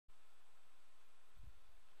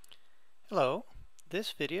Hello,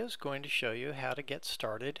 this video is going to show you how to get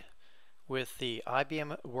started with the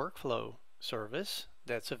IBM Workflow service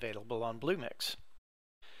that's available on Bluemix.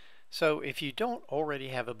 So if you don't already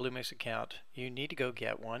have a Bluemix account, you need to go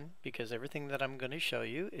get one because everything that I'm going to show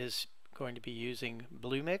you is going to be using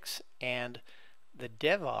Bluemix and the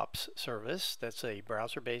DevOps service. That's a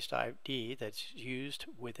browser-based IDE that's used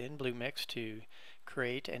within Bluemix to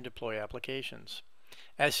create and deploy applications.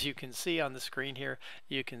 As you can see on the screen here,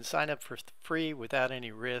 you can sign up for free without any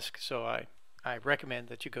risk, so I recommend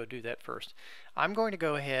that you go do that first. I'm going to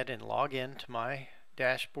go ahead and log in to my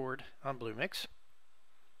dashboard on Bluemix.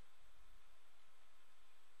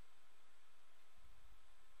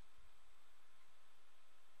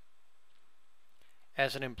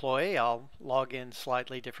 As an employee, I'll log in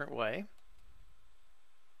slightly different way.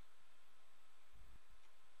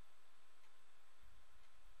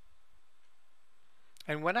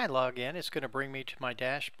 And when I log in, it's going to bring me to my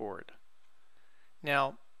dashboard.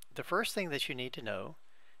 Now, the first thing that you need to know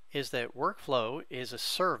is that Workflow is a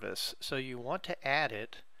service, so you want to add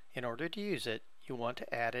it. In order to use it, you want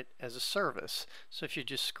to add it as a service. So if you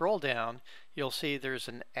just scroll down, you'll see there's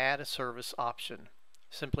an Add a Service option.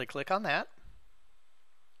 Simply click on that.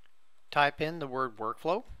 Type in the word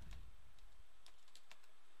Workflow.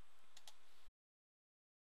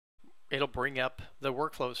 It'll bring up the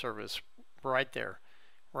Workflow service right there,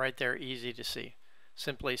 easy to see.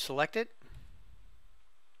 Simply select it.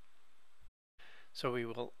 So we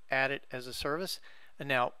will add it as a service. And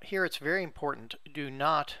now here it's very important, do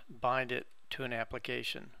not bind it to an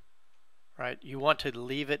application, right? You want to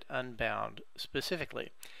leave it unbound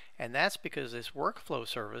specifically. And that's because this Workflow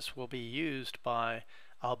service will be used by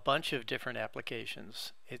a bunch of different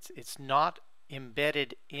applications. It's not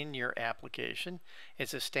embedded in your application.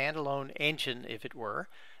 It's a standalone engine, if it were,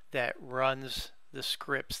 that runs the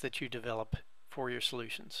scripts that you develop for your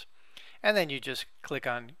solutions. And then you just click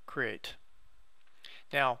on Create.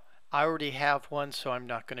 Now, I already have one, so I'm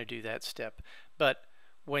not going to do that step. But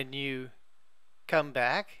when you come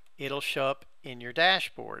back, it'll show up in your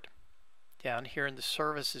dashboard down here in the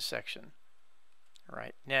Services section. All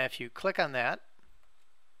right. Now, if you click on that,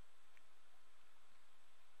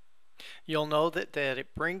 you'll know that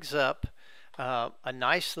it brings up a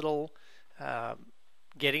nice little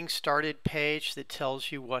getting started page that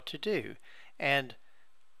tells you what to do. And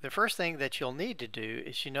the first thing that you'll need to do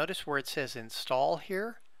is, you notice where it says install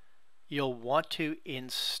here, you'll want to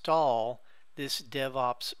install this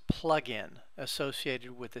DevOps plugin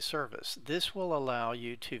associated with the service. This will allow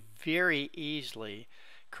you to very easily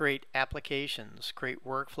create applications, create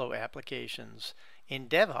workflow applications in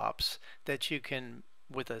DevOps that you can,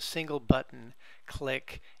 with a single button,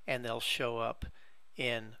 click and they'll show up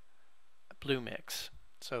in Bluemix.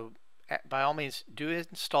 So by all means, do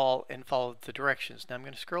install and follow the directions. Now I'm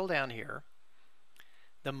going to scroll down here.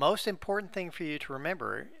 The most important thing for you to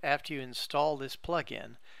remember after you install this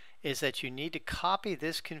plugin is that you need to copy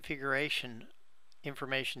this configuration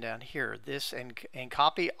information down here, this, and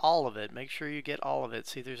copy all of it. Make sure you get all of it.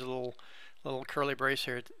 See, there's a little curly brace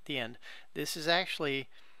here at the end. This is actually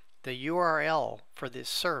the URL for this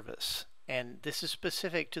service, and this is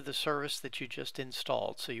specific to the service that you just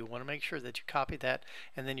installed. So you want to make sure that you copy that,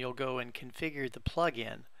 and then you'll go and configure the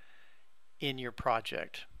plugin in your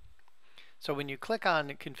project. So when you click on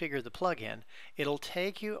configure the plugin, it'll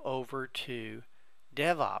take you over to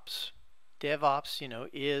DevOps. DevOps, you know,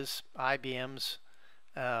 is IBM's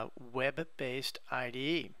web-based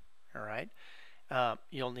IDE. All right.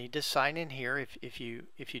 You'll need to sign in here if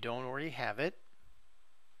you don't already have it.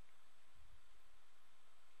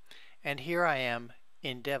 And here I am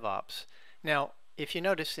in DevOps. Now, if you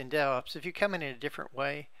notice in DevOps, if you come in a different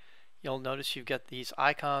way, you'll notice you've got these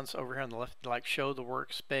icons over here on the left, like show the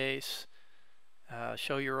workspace,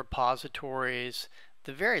 show your repositories.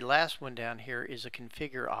 The very last one down here is a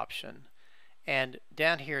configure option. And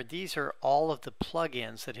down here, these are all of the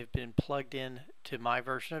plugins that have been plugged in to my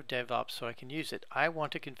version of DevOps so I can use it. I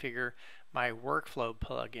want to configure my workflow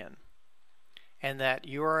plugin. And that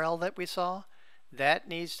URL that we saw, that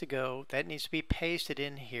needs to be pasted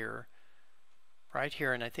in here, right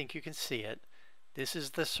here, and I think you can see it. This is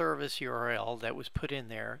the service URL that was put in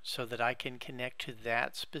there so that I can connect to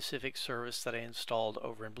that specific service that I installed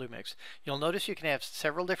over in Bluemix. You'll notice you can have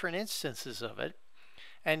several different instances of it,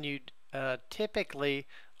 and you typically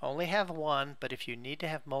only have one, but if you need to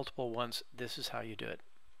have multiple ones, this is how you do it.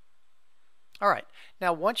 All right,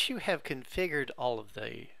 now once you have configured all of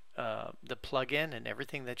the plugin and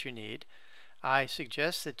everything that you need, I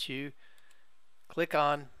suggest that you click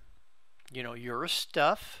on, you know, your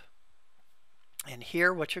stuff, and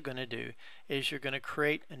here what you're going to do is you're going to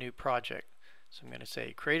create a new project. So I'm going to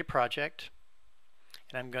say create a project,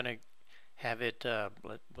 and I'm going to have it,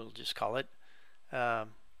 we'll just call it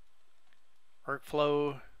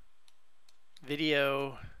Workflow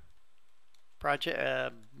Video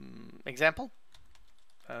Project Example.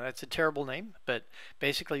 That's a terrible name, but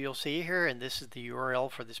basically you'll see here, and this is the URL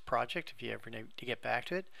for this project if you ever need to get back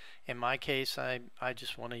to it. In my case, I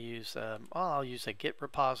just want to use, I'll use a Git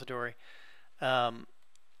repository.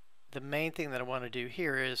 The main thing that I want to do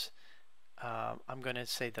here is I'm going to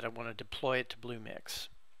say that I want to deploy it to Bluemix.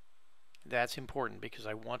 That's important because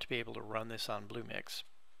I want to be able to run this on Bluemix.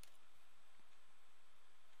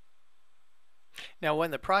 Now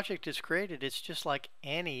when the project is created, it's just like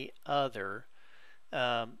any other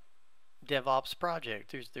DevOps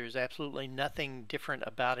project. There's absolutely nothing different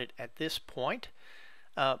about it at this point.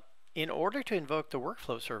 In order to invoke the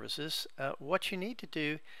workflow services, what you need to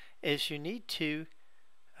do is you need to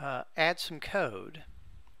add some code.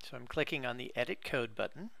 So I'm clicking on the Edit Code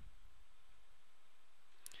button.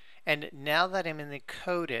 And now that I'm in the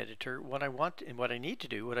code editor, what I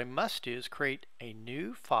must do is create a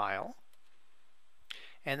new file.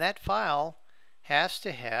 And that file has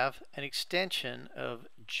to have an extension of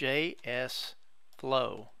JSFlow,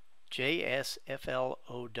 JSFLOW,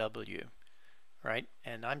 right?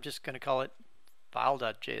 And I'm just going to call it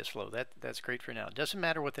file.jsflow. That's great for now. It doesn't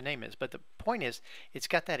matter what the name is, but the point is it's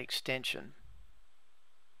got that extension.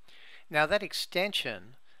 Now that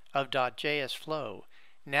extension of .jsflow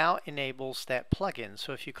now enables that plugin.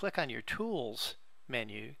 So if you click on your Tools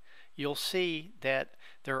menu, you'll see that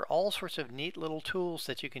there are all sorts of neat little tools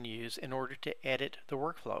that you can use in order to edit the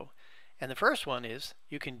workflow. And the first one is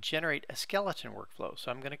you can generate a skeleton workflow.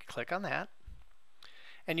 So I'm going to click on that.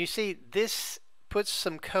 And you see this puts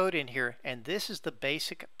some code in here, and this is the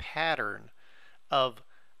basic pattern of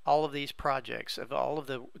all of these projects, of all of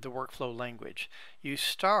the workflow language. You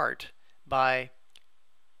start by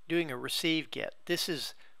doing a receive get. This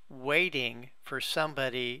is waiting for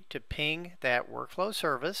somebody to ping that workflow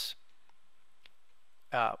service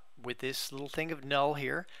with this little thing of null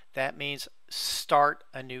here. That means start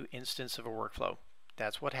a new instance of a workflow.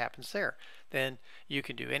 That's what happens there. Then you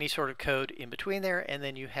can do any sort of code in between there, and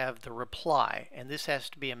then you have the reply, and this has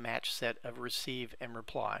to be a match set of receive and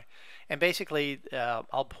reply. And basically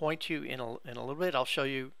I'll point you in a little bit. I'll show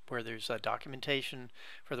you where there's a documentation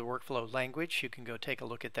for the workflow language. You can go take a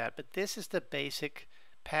look at that, but this is the basic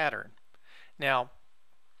pattern. Now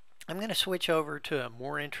I'm going to switch over to a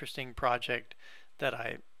more interesting project that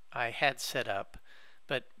I had set up.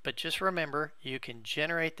 But just remember, you can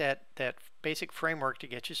generate that basic framework to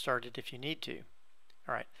get you started if you need to.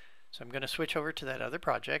 All right, so I'm going to switch over to that other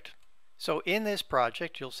project. So in this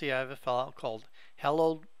project, you'll see I have a file called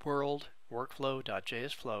hello world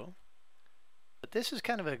workflow.jsflow. But this is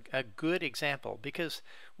kind of a good example, because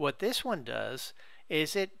what this one does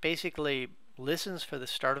is it basically listens for the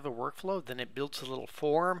start of a workflow, then it builds a little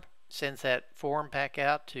form, sends that form back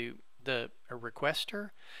out to a requester,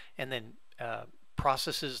 and then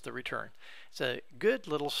processes the return. It's a good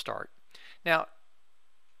little start. Now,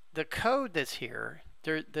 the code that's here,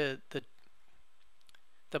 the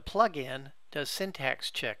plugin does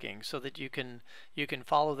syntax checking so that you can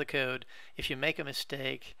follow the code. If you make a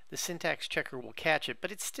mistake, the syntax checker will catch it.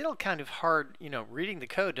 But it's still kind of hard, reading the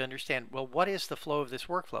code to understand, well, what is the flow of this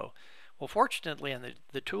workflow? Well, fortunately, in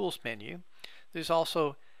the Tools menu, there's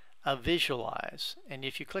also a Visualize. And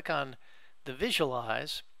if you click on the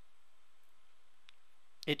Visualize,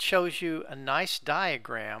 it shows you a nice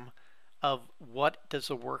diagram of what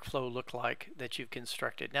does a workflow look like that you've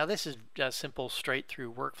constructed. Now this is a simple straight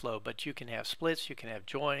through workflow, but you can have splits, you can have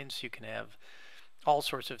joins, you can have all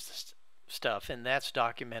sorts of stuff, and that's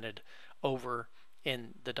documented over in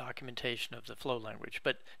the documentation of the flow language.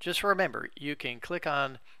 But just remember, you can click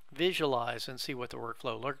on Visualize and see what the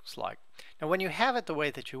workflow looks like. Now when you have it the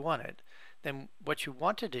way that you want it, then what you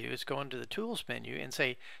want to do is go into the Tools menu and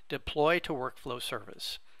say Deploy to Workflow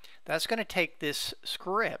Service. That's going to take this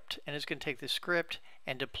script, and it's going to take this script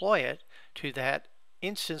and deploy it to that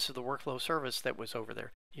instance of the workflow service that was over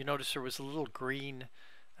there. You notice there was a little green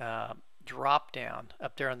drop down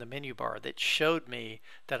up there on the menu bar that showed me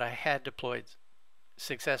that I had deployed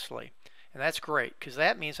successfully. And that's great, because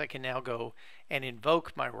that means I can now go and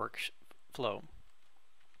invoke my workflow.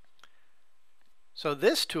 So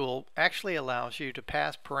this tool actually allows you to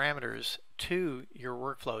pass parameters to your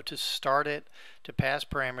workflow, to start it, to pass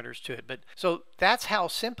parameters to it. But so that's how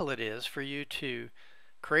simple it is for you to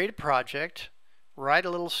create a project, write a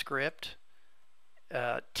little script,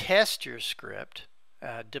 test your script,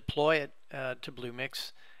 deploy it to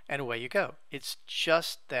Bluemix, and away you go. It's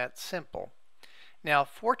just that simple. Now,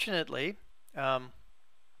 fortunately,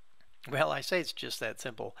 Well, I say it's just that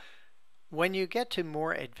simple. When you get to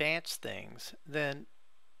more advanced things, then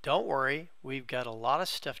don't worry, we've got a lot of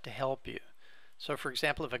stuff to help you. So for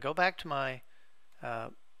example, if I go back to my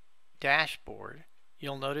dashboard,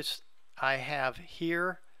 you'll notice I have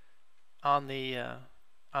here on the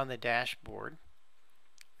dashboard,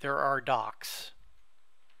 there are docs.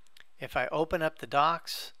 If I open up the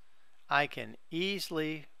docs, I can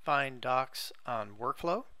easily find docs on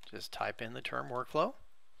workflow. Just type in the term workflow.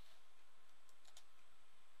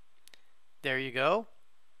 There you go.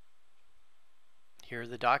 Here are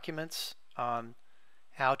the documents on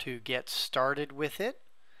how to get started with it.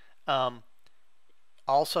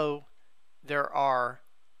 Also, there are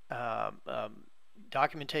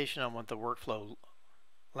documentation on what the workflow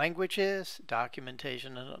language is,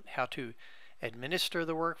 documentation on how to administer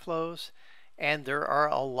the workflows, and there are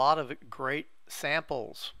a lot of great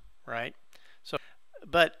samples, right? So,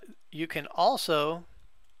 but you can also,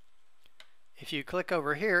 if you click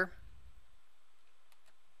over here,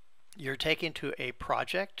 you're taken to a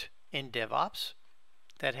project in DevOps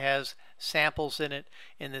that has samples in it.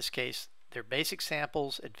 In this case, they're basic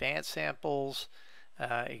samples, advanced samples,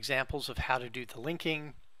 examples of how to do the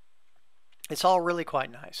linking. It's all really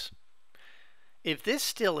quite nice. If this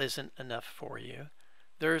still isn't enough for you,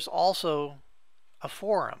 there's also a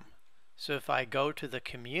forum. So if I go to the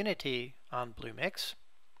community on Bluemix,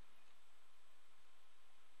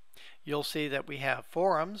 you'll see that we have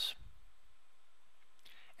forums.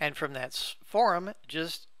 And from that forum,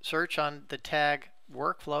 just search on the tag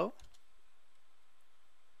workflow.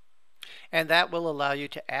 And that will allow you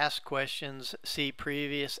to ask questions, see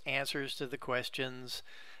previous answers to the questions,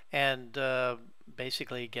 and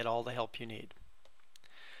basically get all the help you need.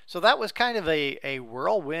 So that was kind of a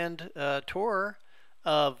whirlwind tour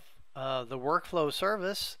of the workflow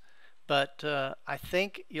service, but I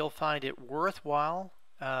think you'll find it worthwhile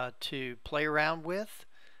to play around with.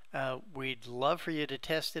 We'd love for you to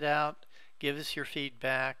test it out, give us your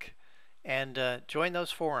feedback, and join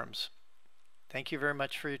those forums. Thank you very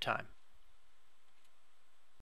much for your time.